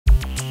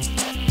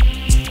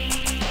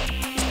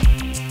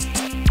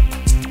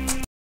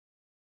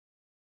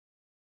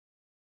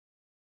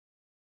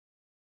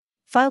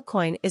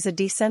Filecoin is a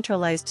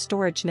decentralized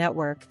storage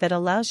network that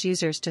allows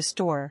users to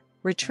store,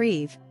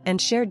 retrieve, and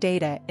share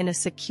data in a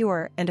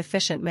secure and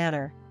efficient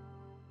manner.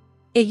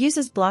 It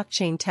uses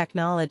blockchain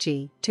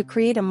technology to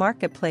create a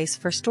marketplace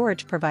for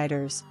storage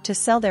providers to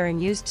sell their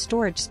unused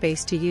storage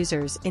space to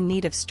users in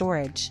need of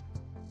storage.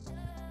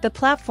 The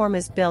platform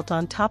is built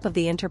on top of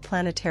the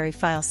Interplanetary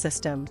File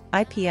System,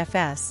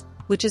 IPFS,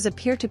 which is a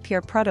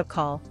peer-to-peer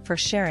protocol for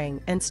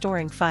sharing and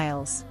storing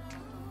files.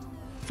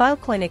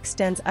 Filecoin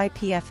extends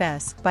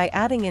IPFS by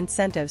adding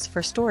incentives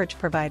for storage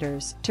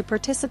providers to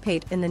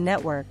participate in the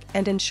network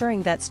and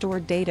ensuring that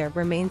stored data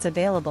remains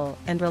available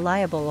and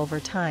reliable over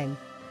time.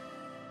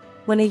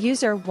 When a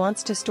user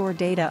wants to store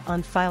data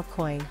on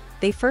Filecoin,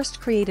 they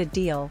first create a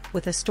deal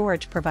with a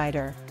storage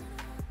provider.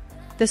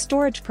 The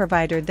storage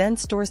provider then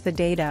stores the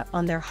data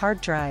on their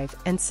hard drive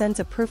and sends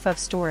a proof of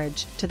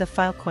storage to the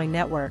Filecoin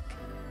network.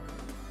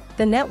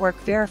 The network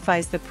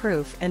verifies the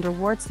proof and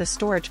rewards the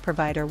storage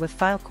provider with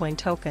Filecoin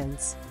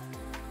tokens.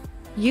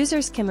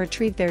 Users can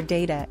retrieve their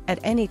data at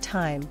any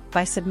time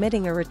by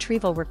submitting a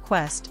retrieval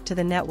request to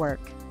the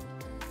network.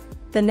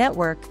 The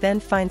network then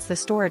finds the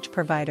storage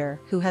provider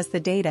who has the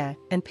data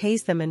and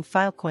pays them in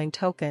Filecoin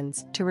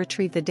tokens to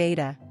retrieve the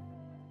data.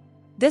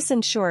 This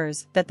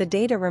ensures that the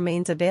data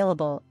remains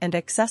available and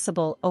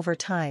accessible over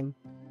time.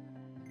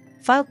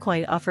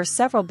 Filecoin offers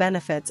several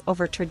benefits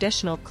over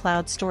traditional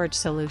cloud storage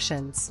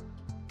solutions.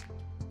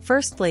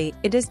 Firstly,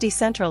 it is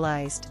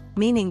decentralized,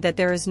 meaning that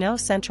there is no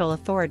central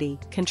authority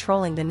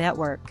controlling the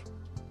network.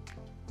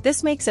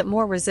 This makes it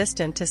more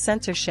resistant to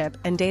censorship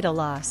and data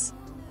loss.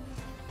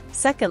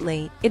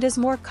 Secondly, it is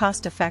more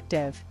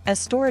cost-effective, as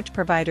storage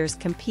providers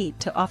compete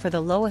to offer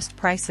the lowest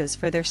prices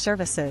for their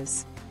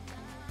services.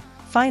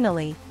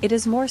 Finally, it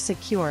is more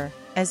secure,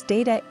 as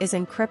data is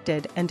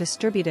encrypted and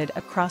distributed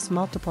across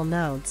multiple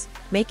nodes,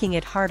 making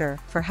it harder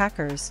for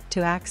hackers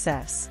to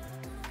access.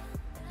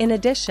 In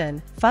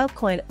addition,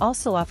 Filecoin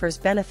also offers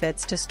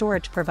benefits to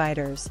storage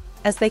providers,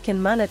 as they can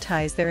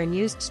monetize their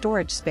unused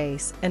storage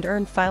space and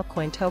earn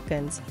Filecoin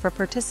tokens for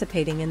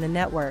participating in the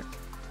network.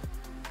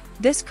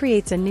 This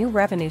creates a new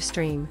revenue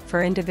stream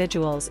for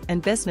individuals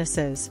and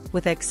businesses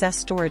with excess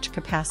storage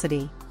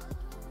capacity.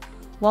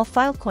 While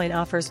Filecoin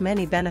offers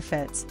many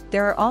benefits,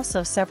 there are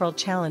also several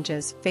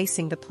challenges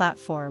facing the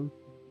platform.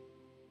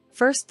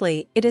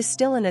 Firstly, it is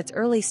still in its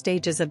early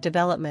stages of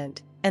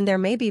development, and there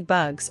may be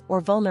bugs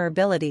or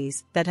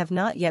vulnerabilities that have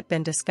not yet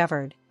been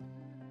discovered.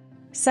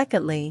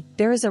 Secondly,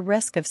 there is a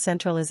risk of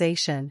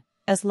centralization,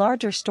 as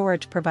larger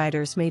storage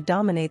providers may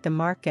dominate the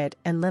market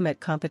and limit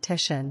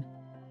competition.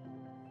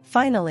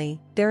 Finally,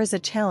 there is a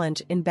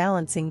challenge in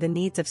balancing the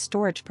needs of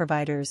storage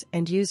providers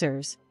and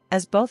users,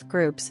 as both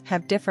groups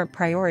have different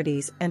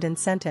priorities and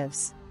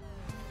incentives.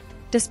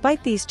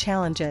 Despite these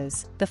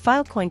challenges, the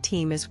Filecoin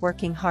team is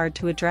working hard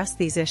to address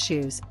these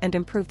issues and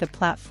improve the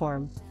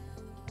platform.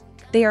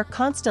 They are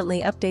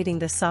constantly updating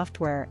the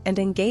software and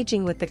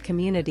engaging with the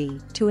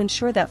community to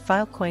ensure that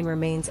Filecoin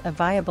remains a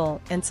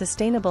viable and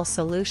sustainable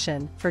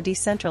solution for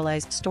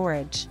decentralized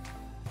storage.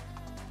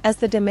 As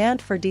the demand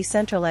for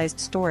decentralized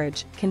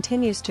storage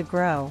continues to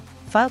grow,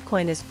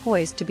 Filecoin is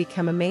poised to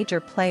become a major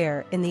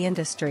player in the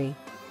industry.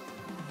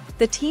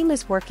 The team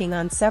is working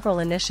on several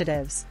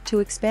initiatives to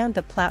expand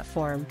the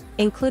platform,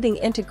 including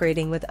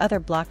integrating with other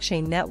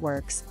blockchain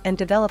networks and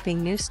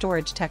developing new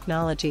storage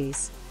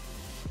technologies.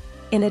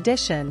 In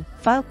addition,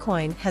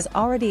 Filecoin has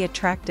already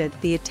attracted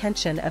the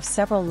attention of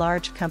several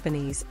large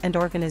companies and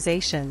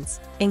organizations,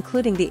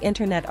 including the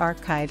Internet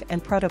Archive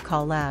and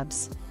Protocol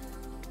Labs.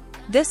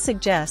 This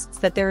suggests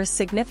that there is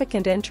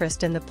significant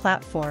interest in the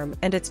platform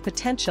and its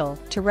potential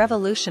to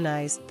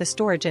revolutionize the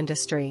storage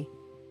industry.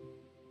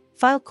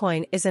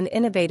 Filecoin is an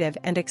innovative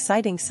and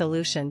exciting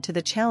solution to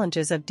the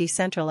challenges of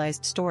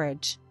decentralized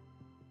storage.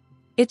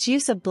 Its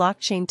use of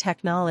blockchain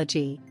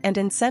technology and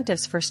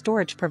incentives for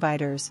storage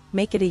providers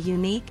make it a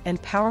unique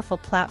and powerful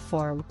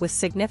platform with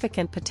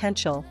significant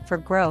potential for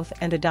growth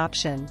and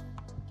adoption.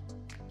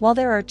 While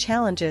there are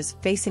challenges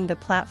facing the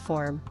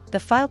platform, the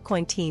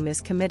Filecoin team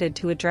is committed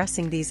to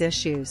addressing these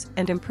issues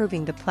and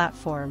improving the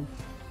platform.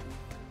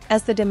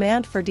 As the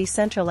demand for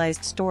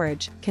decentralized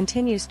storage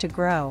continues to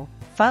grow,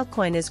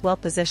 Filecoin is well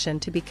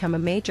positioned to become a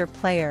major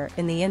player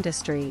in the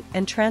industry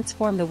and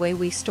transform the way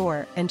we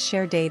store and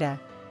share data.